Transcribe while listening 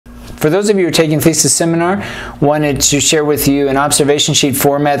For those of you who are taking Thesis seminar, wanted to share with you an observation sheet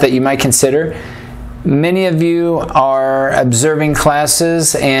format that you might consider. Many of you are observing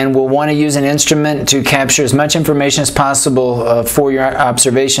classes and will want to use an instrument to capture as much information as possible for your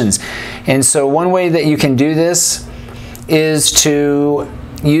observations. And so one way that you can do this is to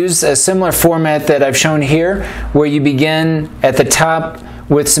use a similar format that I've shown here, where you begin at the top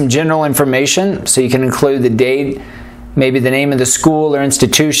with some general information. So you can include the date, maybe the name of the school or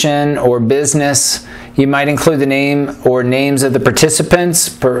institution or business. You might include the name or names of the participants,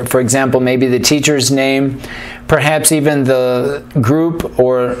 for example, maybe the teacher's name, perhaps even the group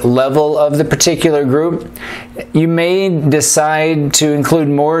or level of the particular group. You may decide to include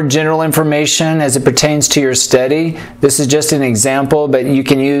more general information as it pertains to your study. This is just an example, but you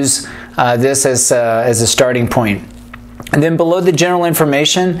can use this as a starting point. And then below the general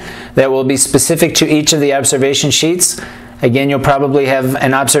information that will be specific to each of the observation sheets, again, you'll probably have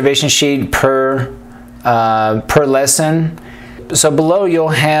an observation sheet per lesson. So below you'll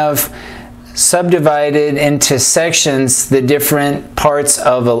have subdivided into sections the different parts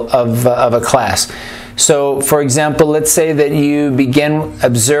of a class. So for example, let's say that you begin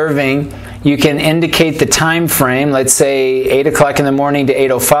observing. You can indicate the time frame, let's say 8 o'clock in the morning to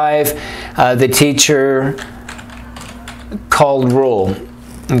 8:05, the teacher called roll.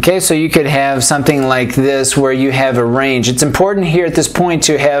 Okay, so you could have something like this where you have a range. It's important here at this point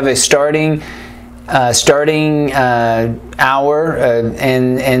to have a starting hour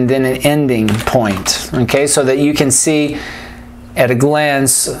and then an ending point. Okay, so that you can see at a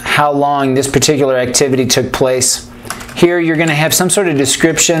glance how long this particular activity took place. Here you're going to have some sort of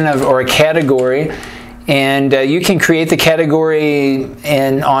description or a category. And you can create the category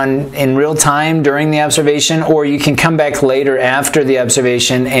in real time during the observation, or you can come back later after the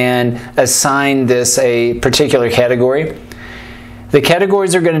observation and assign this a particular category. The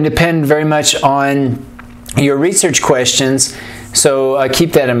categories are going to depend very much on your research questions, so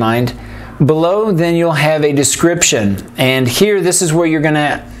keep that in mind. Below, then you'll have a description, and here this is where you're going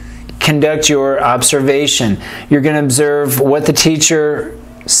to conduct your observation. You're going to observe what the teacher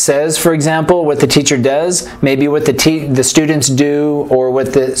says, for example, what the teacher does, maybe what the students do, or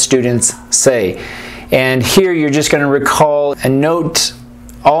what the students say. And here you're just going to recall and note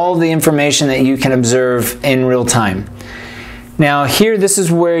all the information that you can observe in real time. Now here, this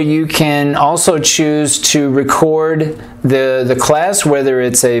is where you can also choose to record the class, whether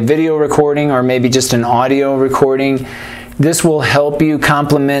it's a video recording or maybe just an audio recording. This will help you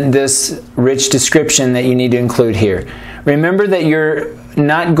complement this rich description that you need to include here. Remember that you're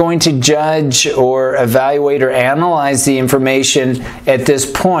not going to judge or evaluate or analyze the information at this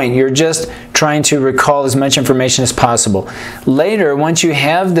point. You're just trying to recall as much information as possible. Later, once you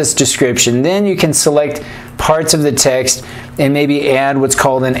have this description, then you can select parts of the text and maybe add what's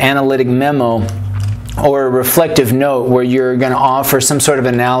called an analytic memo or a reflective note, where you're going to offer some sort of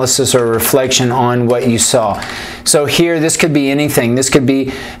analysis or reflection on what you saw. So here, this could be anything. This could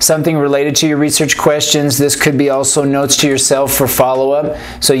be something related to your research questions. This could be also notes to yourself for follow-up.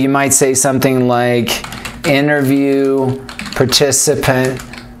 So you might say something like, interview participant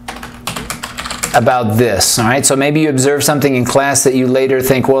about this. All right, so maybe you observe something in class that you later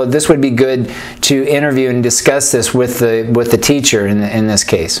think, well, this would be good to interview and discuss this with the teacher in this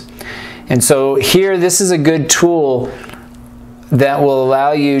case. And so here, this is a good tool that will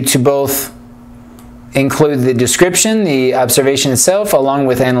allow you to both include the description, the observation itself, along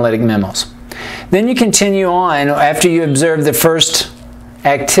with analytic memos. Then you continue on. After you observe the first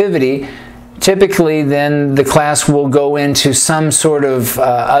activity, typically then the class will go into some sort of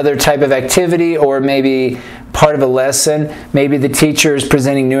other type of activity, or maybe part of a lesson. Maybe the teacher is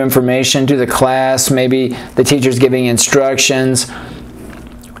presenting new information to the class. Maybe the teacher is giving instructions.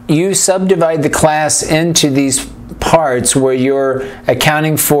 You subdivide the class into these parts where you're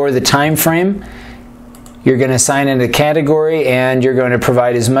accounting for the time frame. You're going to assign it a category, and you're going to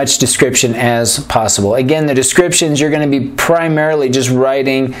provide as much description as possible. Again, the descriptions, you're going to be primarily just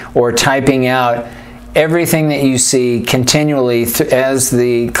writing or typing out everything that you see continually as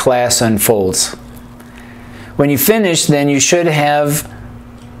the class unfolds. When you finish, then you should have,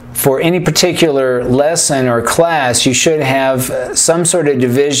 for any particular lesson or class, you should have some sort of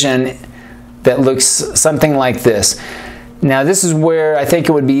division that looks something like this. Now this is where I think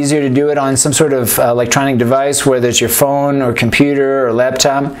it would be easier to do it on some sort of electronic device, whether it's your phone or computer or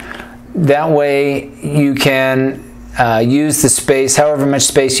laptop. That way you can use the space, however much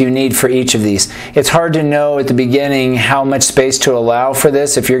space you need for each of these. It's hard to know at the beginning how much space to allow for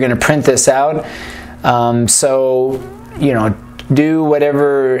this if you're going to print this out. So, you know, do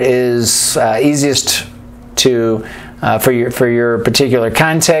whatever is easiest to for your particular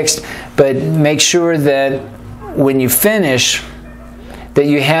context, but make sure that when you finish that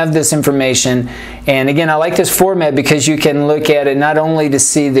you have this information. And again, I like this format because you can look at it not only to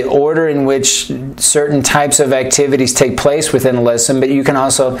see the order in which certain types of activities take place within a lesson, but you can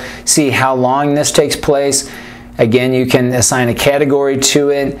also see how long this takes place. Again, you can assign a category to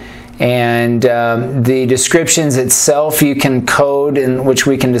it, and the descriptions itself you can code, and which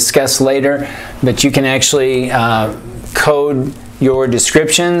we can discuss later, but you can actually code your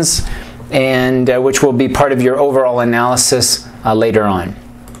descriptions, and which will be part of your overall analysis later on.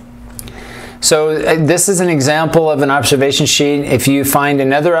 So this is an example of an observation sheet. If you find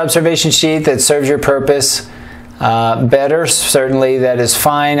another observation sheet that serves your purpose better, certainly that is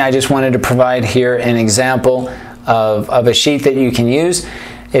fine. I just wanted to provide here an example of a sheet that you can use.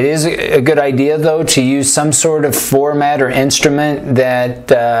 It is a good idea, though, to use some sort of format or instrument that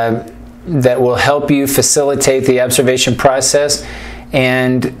will help you facilitate the observation process.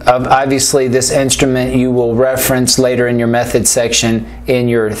 And obviously this instrument you will reference later in your method section in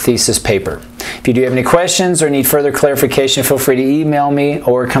your thesis paper. If you do have any questions or need further clarification, feel free to email me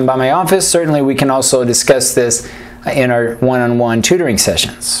or come by my office. Certainly we can also discuss this in our one-on-one tutoring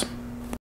sessions.